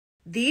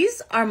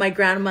These are my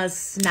grandma's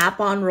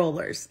snap-on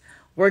rollers.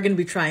 We're gonna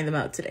be trying them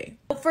out today.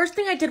 The first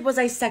thing I did was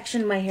I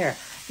sectioned my hair.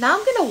 Now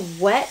I'm gonna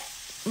wet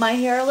my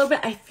hair a little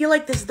bit. I feel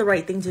like this is the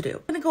right thing to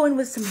do. I'm gonna go in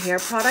with some hair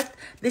product.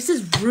 This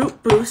is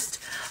Root Boost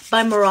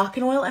by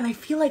Moroccanoil, and I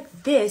feel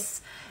like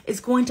this is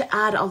going to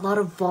add a lot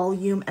of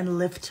volume and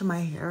lift to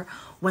my hair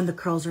when the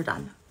curls are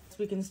done. So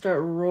we can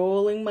start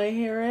rolling my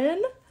hair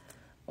in.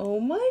 Oh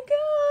my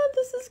God,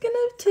 this is gonna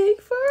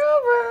take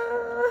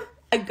forever.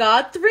 I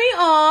got 3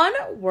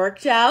 on,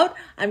 worked out.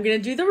 I'm gonna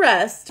do the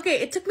rest.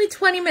 Okay, it took me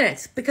 20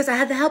 minutes because I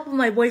had the help of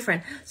my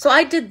boyfriend. So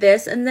I did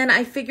this, and then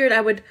I figured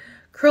I would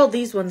curl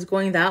these ones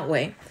going that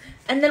way.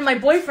 And then my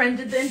boyfriend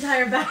did the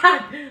entire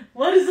back.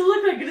 What does it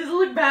look like? Does it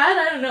look bad?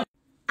 I don't know.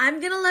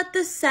 I'm gonna let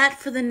this set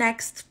for the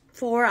next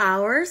 4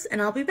 hours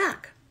and I'll be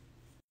back.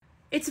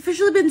 It's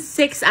officially been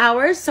 6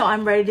 hours, so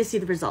I'm ready to see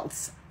the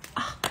results.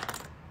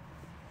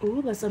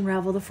 Ooh, let's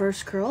unravel the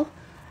first curl.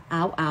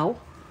 Ow, ow.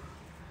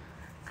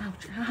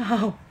 Ouch,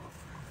 ow.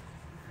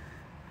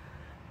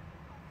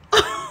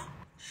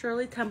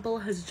 Shirley Temple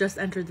has just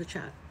entered the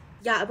chat.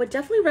 Yeah, I would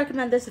definitely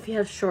recommend this if you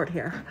have short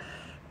hair.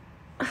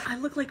 I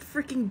look like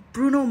freaking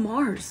Bruno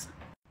Mars.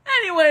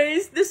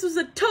 Anyways, this was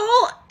a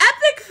total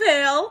epic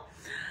fail.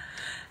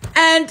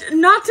 And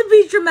not to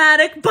be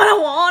dramatic, but I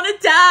want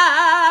to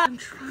die. I'm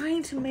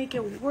trying to make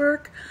it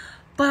work,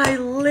 but I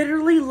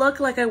literally look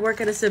like I work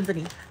at a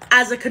symphony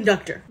as a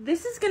conductor.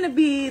 This is gonna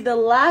be the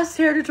last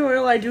hair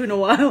tutorial I do in a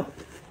while.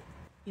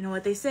 You know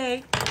what they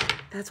say?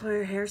 That's why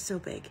your hair's so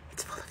big. It's